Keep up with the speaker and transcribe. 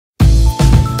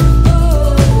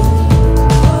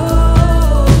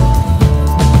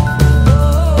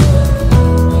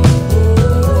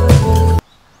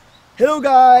Hello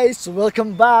guys!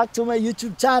 Welcome back to my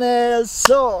YouTube channel.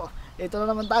 So, ito na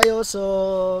naman tayo.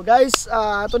 So, guys,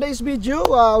 today's video,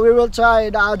 we will try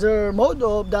the other mode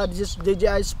of the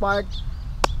DJI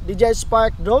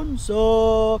Spark Drone.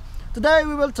 So, today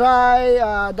we will try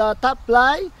the top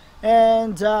fly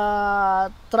and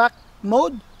track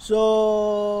mode.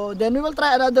 So, then we will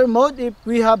try another mode if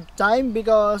we have time,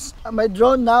 because my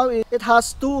drone now, it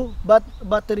has two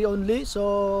battery only.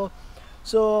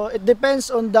 So it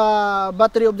depends on the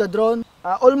battery of the drone.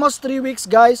 Almost 3 weeks,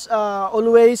 guys.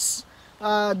 Always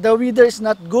the weather is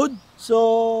not good,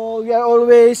 so we are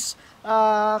always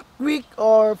quick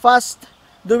or fast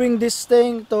doing this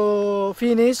thing to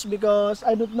finish, because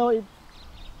I don't know if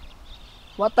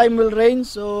what time will rain.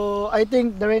 So I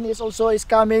think the rain is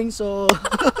coming. So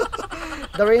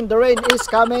the rain is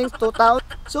coming to town.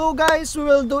 So guys, we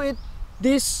will do it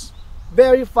this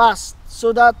very fast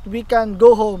so that we can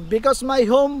go home, because my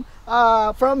home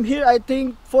from here, I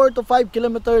think 4 to 5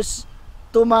 kilometers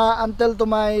to my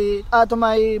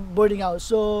boarding house.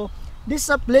 So this is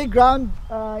a playground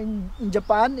in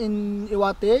Japan, in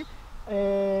Iwate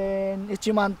and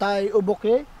Ichimantai,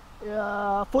 Uboke.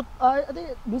 I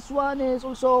think this one is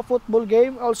also a football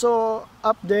game also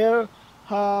up there.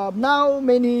 Now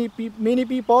many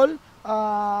people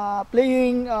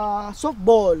playing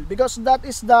softball, because that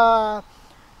is the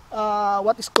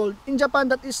what is called in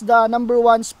Japan, that is the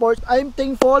 #1 sport. I'm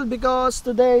thankful because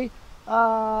today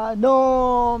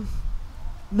no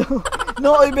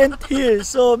event here.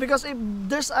 So because if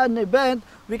there's an event,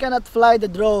 we cannot fly the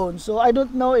drone. So I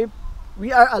don't know if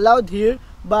we are allowed here,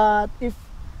 but if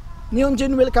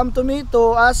Neonjin will come to me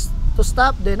to ask to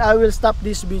stop, then I will stop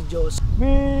these videos.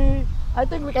 I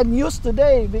think we can use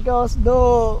today because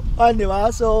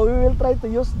diba? So we will try to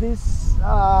use this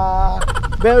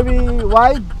very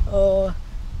wide,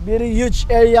 very huge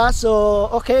area. So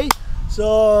okay,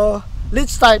 so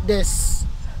let's start this.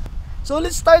 So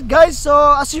let's start, guys. So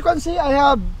as you can see, I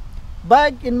have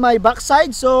bag in my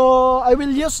backside, so I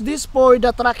will use this for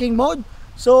the tracking mode.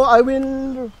 So I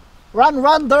will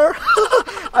run there.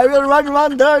 I will run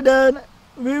there, then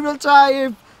we will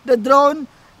try if the drone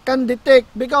can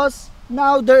detect, because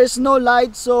now there is no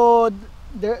light, so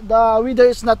the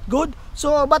weather is not good.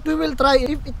 So but we will try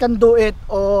if it can do it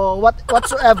or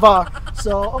whatsoever.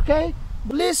 So okay,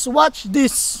 please watch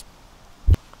this.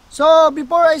 So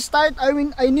before I start, I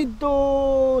need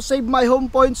to save my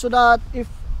home point, so that if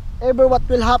ever what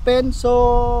will happen,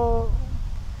 so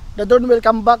the drone will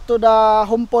come back to the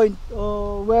home point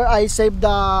where I saved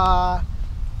the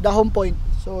home point.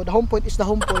 So the home point is the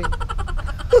home point.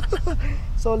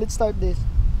 So let's start this.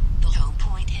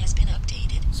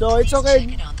 So it's okay.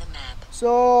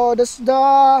 So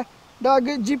the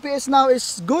GPS now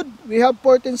is good. We have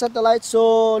 14 satellites.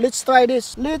 So let's try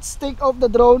this. Let's take off the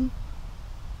drone.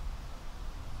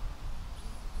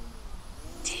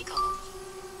 Take off.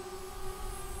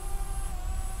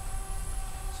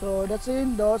 So that's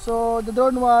in. So the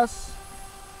drone was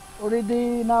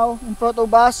already now in front of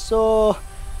us. So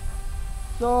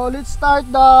let's start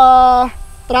the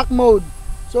track mode.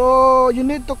 So you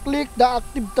need to click the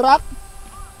active track.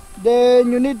 Then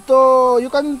you need to,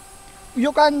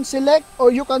 you can select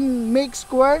or you can make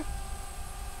square.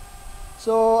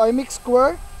 So I make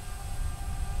square.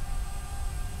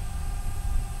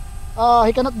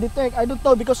 He cannot detect. I don't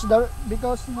know because na.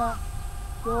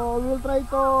 So we will try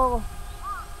to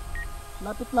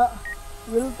lapit la.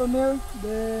 Will to near,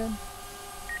 then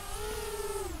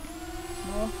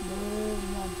then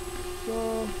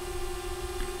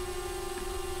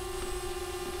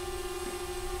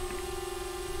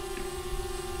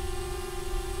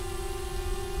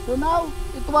So now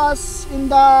it was in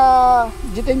the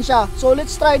jitensya. So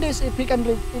let's try this if he can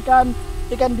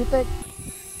detect.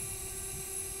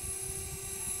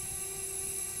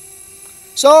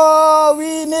 So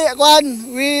we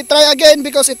try again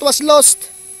because it was lost.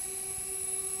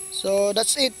 So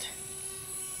that's it.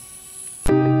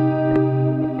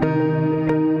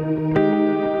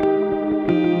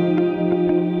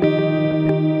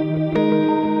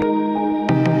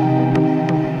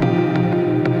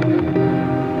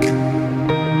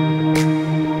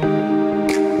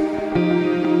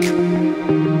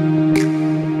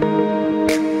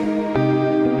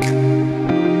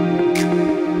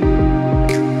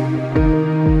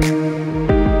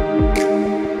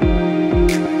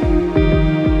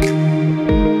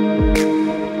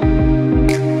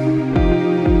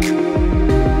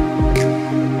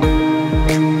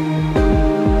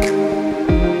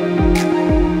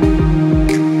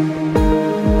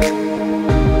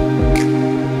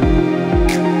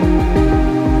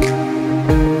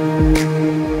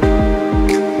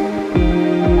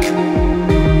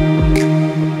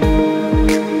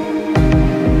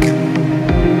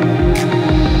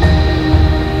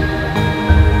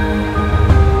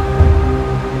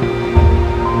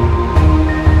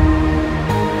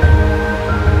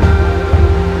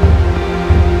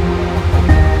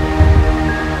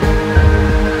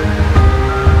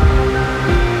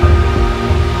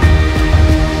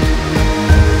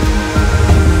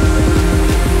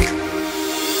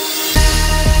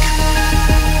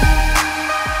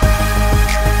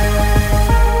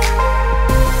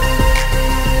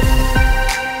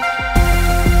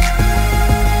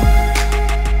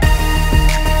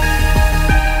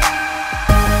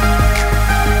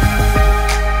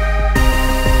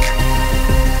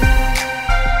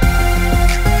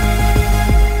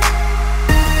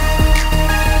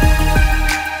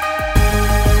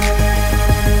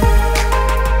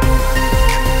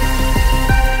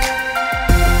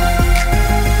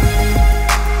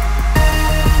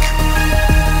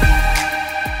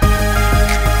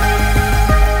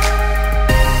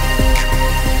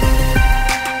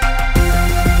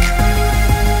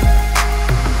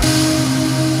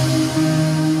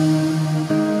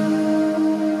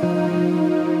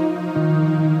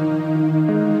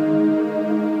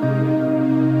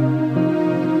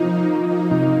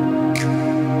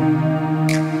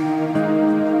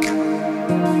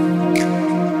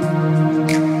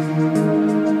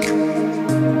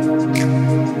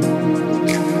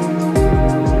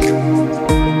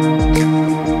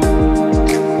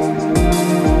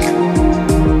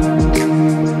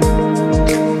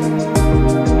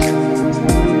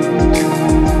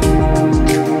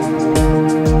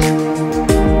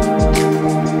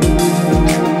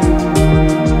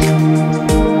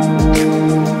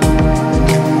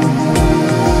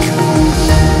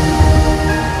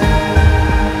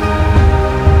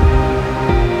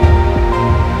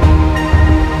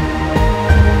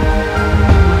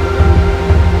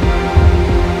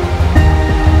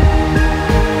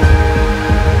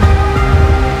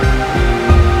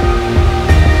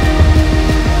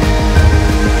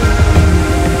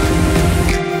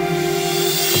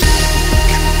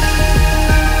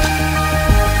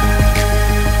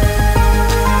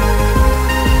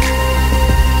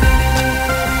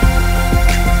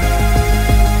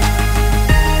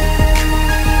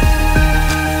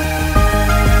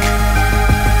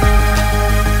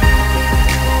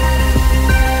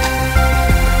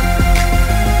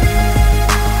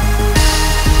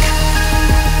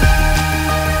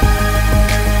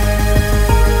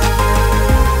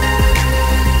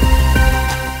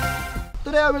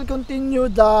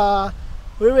 continue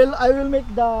I will make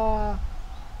the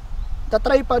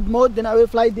tripod mode, then I will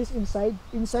fly this inside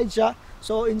siya,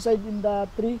 so inside in the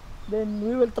tree, then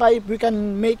we will try if we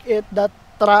can make it the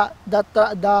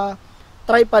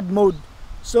tripod mode.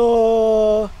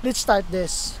 So let's start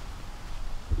this.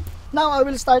 Now I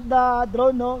will start the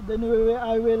drone, no, then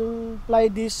I will fly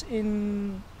this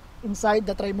inside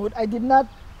the tri mode. I did not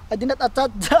I did not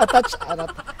attach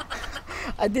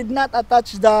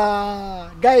the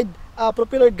guide,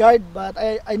 propeller guide, but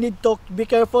I need to be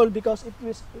careful because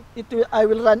I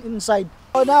will run inside.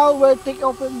 So now we're take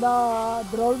open the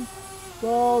drone.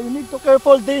 So we need to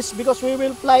careful this because we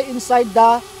will fly inside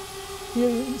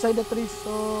inside the trees.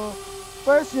 So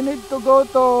first you need to go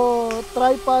to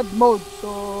tripod mode.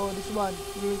 So this one,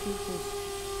 you will click this.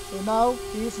 So now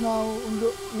he is now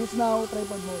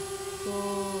tripod mode. So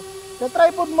the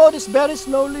tripod mode is very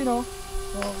slowly, no.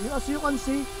 So as you can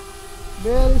see,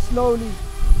 very slowly.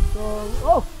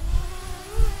 So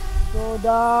so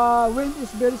the wind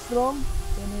is very strong.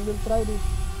 Then we will try this.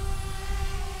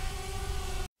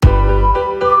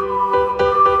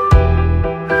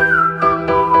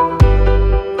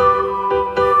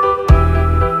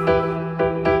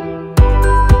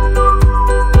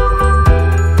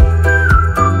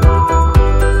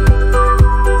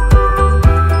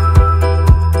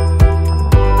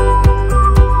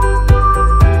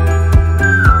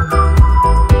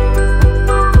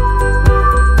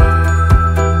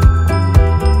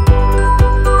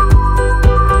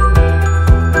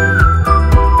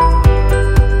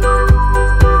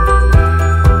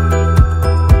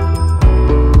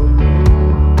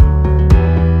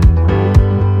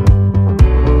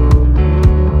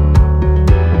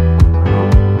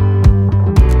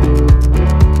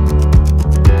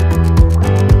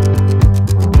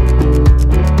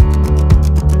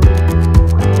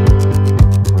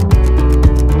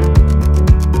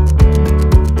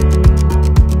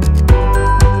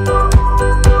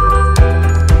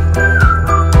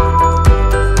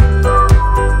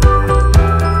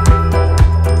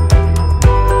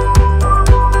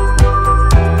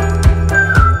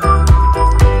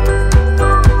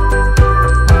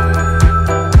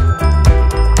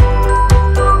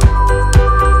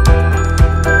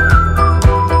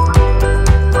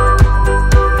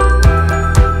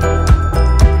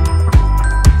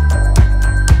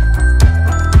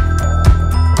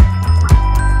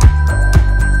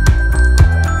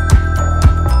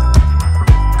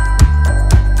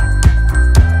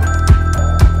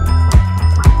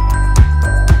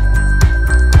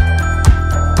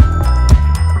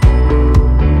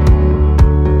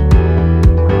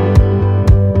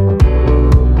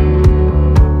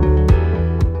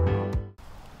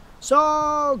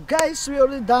 So guys, we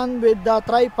already done with the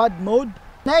tripod mode.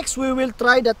 Next we will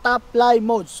try the top fly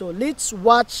mode. So let's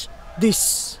watch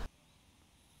this.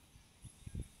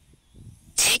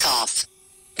 Take off.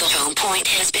 The home point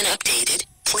has been updated.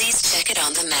 Please check it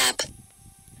on the map.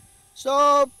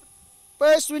 So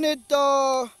first we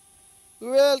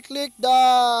will click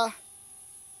the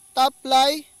top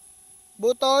fly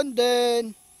button,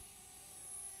 then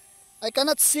I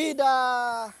cannot see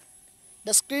the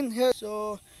screen here,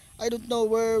 so I don't know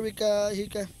where I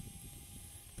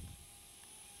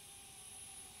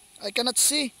cannot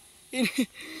see.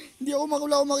 Wala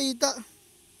akong makita.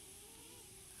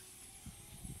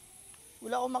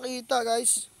 Wala akong makita,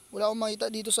 guys. Wala akong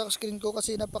makita dito sa screen ko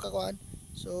kasi napakakuan.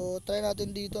 So try natin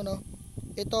dito, no.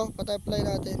 Ito, pa-apply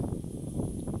natin.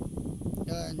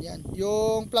 Yan.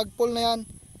 Yung plug pull na yan.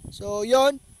 So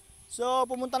yon. So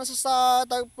pumunta na sa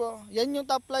top. Yan yung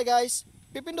top fly, guys.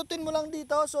 Pipindutin mo lang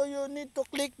dito, so you need to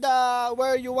click the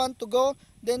where you want to go,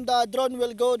 then the drone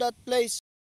will go that place.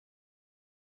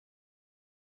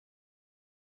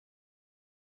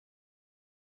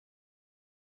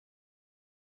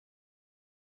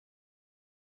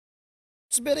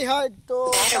 It's very hard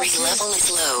to Battery level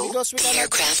is low. because we The cannot,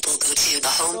 aircraft will go to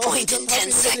the home point in 10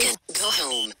 seconds. Go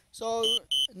home. so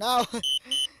now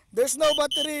there's no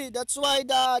battery. That's why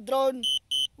the drone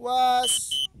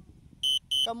was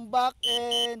come back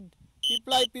and he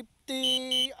fly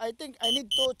 50. I think I need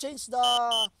to change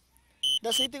the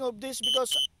setting of this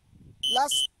because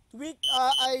last week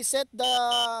I set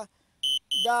the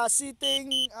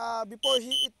setting before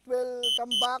it will come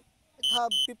back. It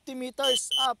have 50 meters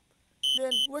up.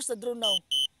 Then where's the drone now?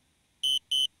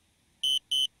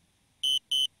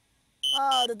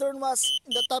 The drone was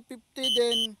in the top 50,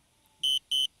 then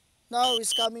now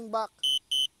it's coming back.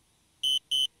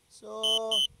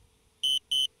 So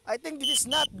I think this is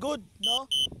not good, no?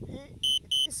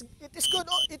 It is good.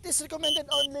 It is recommended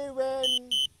only when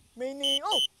many.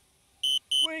 Oh,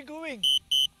 where are you going?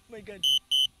 Oh my God.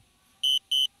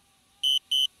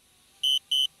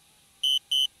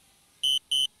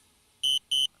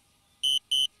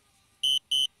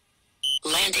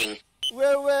 Landing.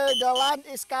 where the land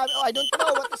is coming. Oh, I don't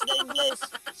know what is the English.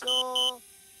 So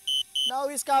now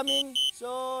he's coming.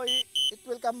 So it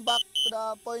will come back to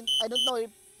the point. I don't know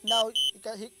if now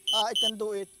it can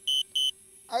do it.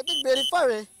 I think very far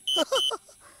eh.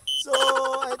 So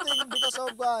I think because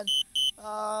of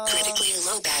Critically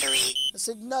low battery. the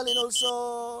signal and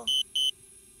also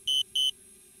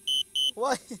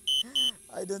why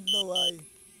I don't know why.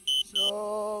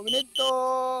 So we need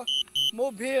to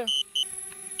move here.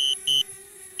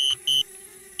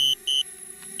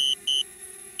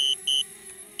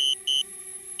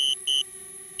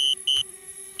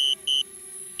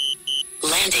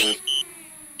 Landing.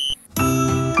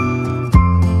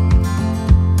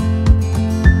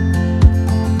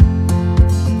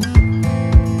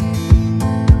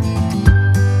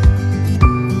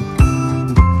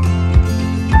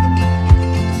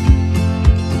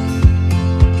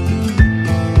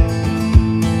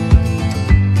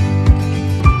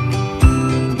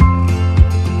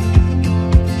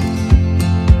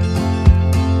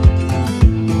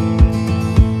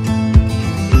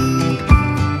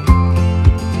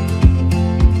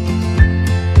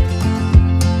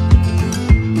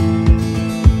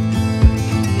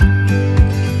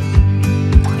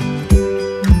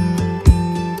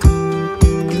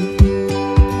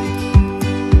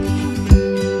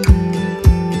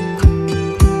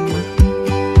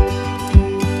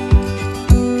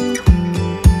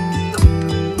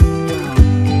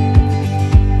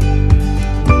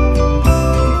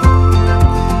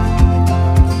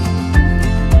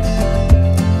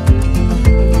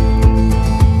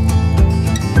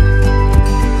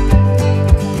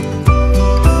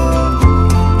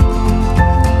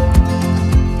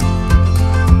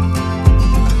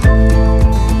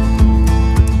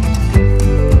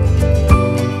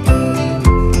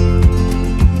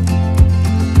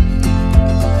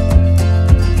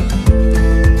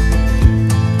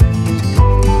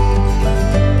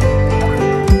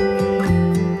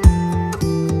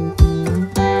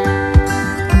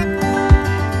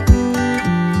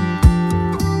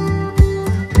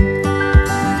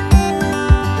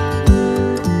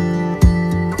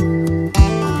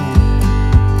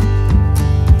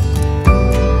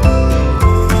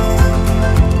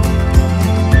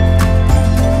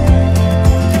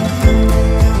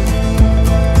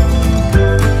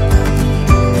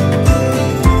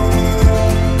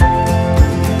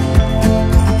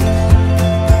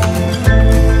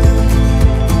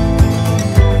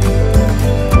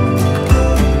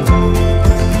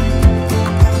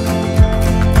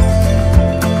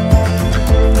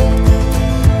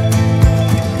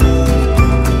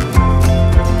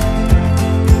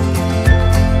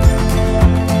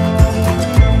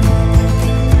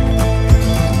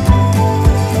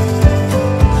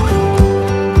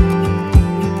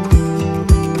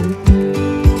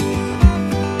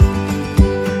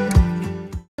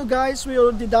 Guys, we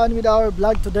already done with our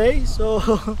vlog today. So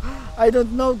I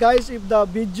don't know guys if the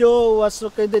video was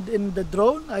recorded in the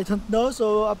drone. I don't know.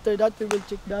 So after that we will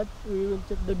check that. We will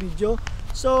check the video.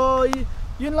 So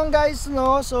yun lang guys,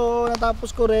 no. So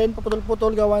natapos ko rin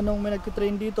paputol-putol gawa nung may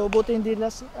nagtitrain dito. Buti hindi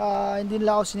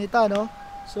nila ako sinita, no.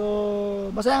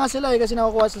 So masaya nga sila kasi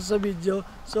nakukuha sila sa video.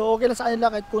 So okay lang sa kanila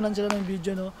kahit kunan sila ng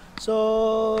video, no.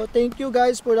 So thank you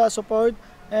guys for the support,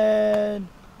 and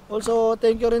also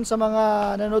thank you rin sa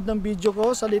mga nanonood ng video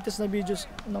ko, sa latest na videos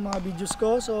ng mga videos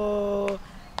ko. So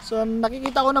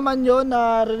nakikita ko naman yon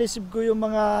na re-receive ko yung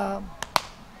mga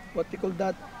what you call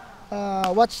that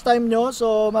watch time nyo.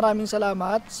 So maraming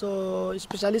salamat. So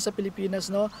especially sa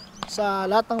Pilipinas, no, sa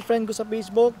lahat ng friend ko sa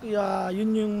Facebook,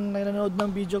 yun yung nanonood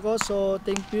ng video ko. So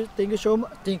thank you so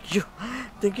much.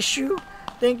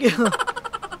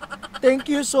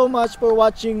 Thank you so much for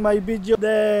watching my video.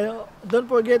 Then don't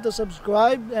forget to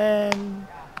subscribe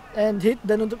and hit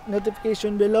the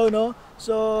notification below, no.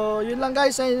 So yun lang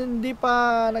guys, ay hindi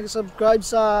pa nag-subscribe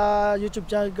sa YouTube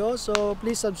channel ko, so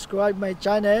please subscribe my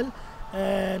channel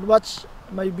and watch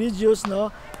my videos, no.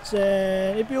 So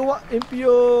if you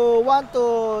want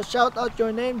to shout out your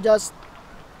name, just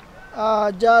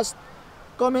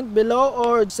comment below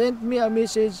or send me a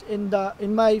message in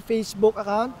my Facebook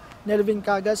account, Nelvin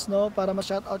Cagas, no, para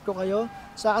ma-shoutout ko kayo.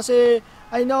 Kasi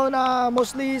I know na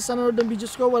mostly sa nanonood ng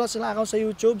videos ko wala silang account sa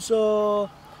YouTube. So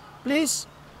please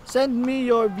send me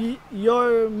your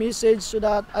message so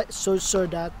that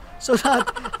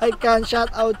I can shout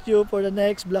out you for the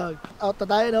next vlog. Out na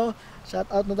tayo, no? Shout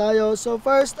out na tayo. So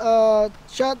first,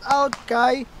 shout out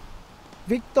kay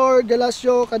Victor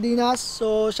Galasio Cadinas.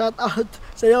 So shout out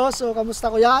sa iyo. So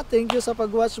kamusta kuya? Thank you sa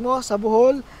pag-watch mo sa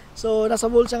Bohol. So nasa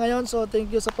Bohol siya ngayon. So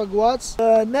thank you sa pag-watch.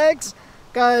 Next,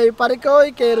 kay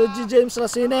Parikoy, kay Rogie James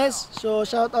Racines. So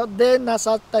shout out din,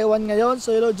 nasa Taiwan ngayon.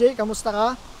 So hello Jay, kamusta ka?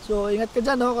 So ingat ka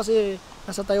dyan, no, kasi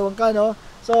nasa Taiwan ka, no.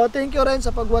 So thank you rin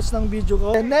sa pag-watch ng video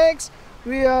ko. And next,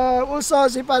 we are also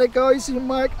si Parikoy, si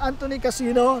Mark Anthony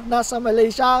Casino, nasa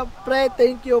Malaysia. Pre,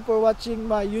 thank you for watching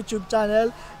my YouTube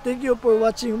channel. Thank you for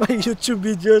watching my YouTube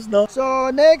videos, no. So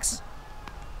next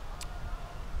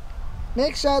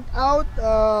shout out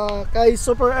kay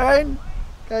Super Earn.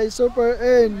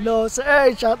 No, si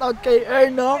Earn, shout out kay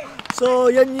Earn, no. So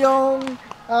yan yung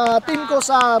team ko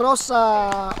sa Ross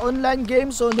online game.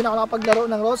 So hindi na ako nakapaglaro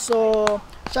ng Ross. So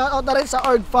shout out na rin sa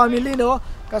Org Family, no,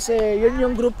 kasi yun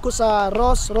yung group ko sa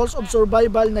Ross, Rules of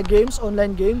Survival na games,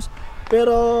 online games.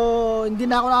 Pero hindi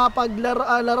na ako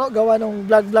nakapaglaro gawa ng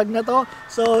vlog na to.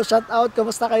 So shout out,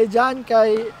 kamusta kayo dyan?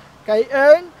 Kay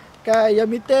Earn, kay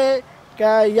Yamite,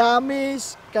 kay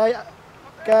Yamis, kay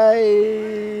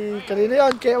kanino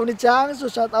yun, kay Unichang.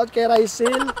 So shout out kay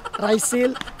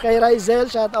kay Rizel,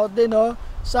 shout out din, no.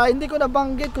 Sa hindi ko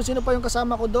nabanggit kung sino pa yung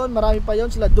kasama ko doon, marami pa yon,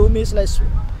 sila Dumi, sila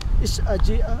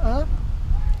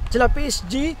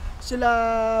PSG, sila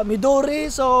Midori.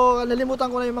 So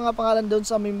nalimutan ko na yung mga pangalan doon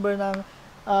sa member ng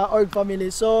Org Family.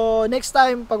 So next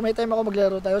time, pag may time ako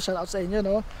maglaro tayo, shout out sa inyo,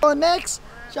 no. So next,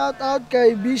 shout out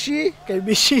kay Bishi, kay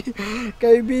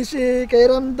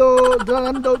Ramdo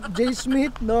J.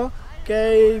 Smith, no.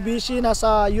 Kay Bishi,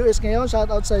 nasa US ngayon,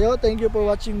 shout out sa iyo. Thank you for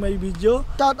watching my video.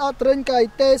 Shout out rin kay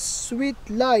Tess Sweet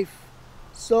Life.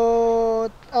 So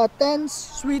Tens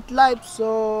Sweet Life. So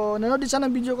nanood din siya ng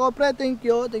video ko, pre. Thank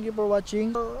you for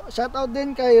watching. So, shout out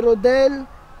din kay Rodel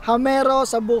Hamero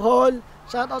sa Bohol.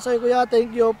 Shout out sa iyo, kuya.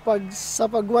 Thank you sa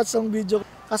pag-watch ng video.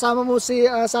 Kasama mo si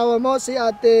asawa mo, si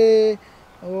Ate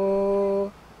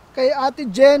kay Ate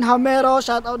Jen Hamero.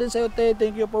 Shout out din sa iyo, te.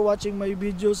 Thank you for watching my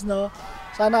videos, no.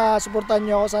 Sana suportahan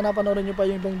nyo ako, sana panoorin nyo pa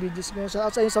yung ibang videos ko. Shout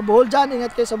out sa inyo sa Bohol dyan,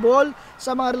 ingat kayo sa Bohol.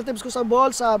 Sa mga relatives ko sa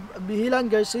Bohol, sa Bihilan,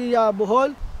 Garcia,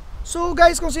 Bohol. So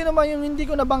guys, kung sino man yung hindi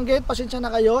ko nabanggit, pasensya na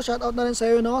kayo. Shout out na rin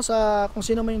sa iyo, no, sa kung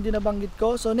sino man yung hindi nabanggit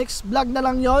ko. So next vlog na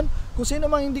lang yon. Kung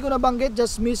sino man hindi ko nabanggit,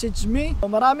 just message me.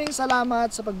 So, maraming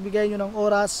salamat sa pagbigay nyo ng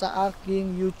oras sa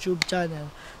aking YouTube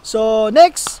channel. So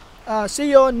next,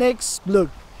 see you next vlog.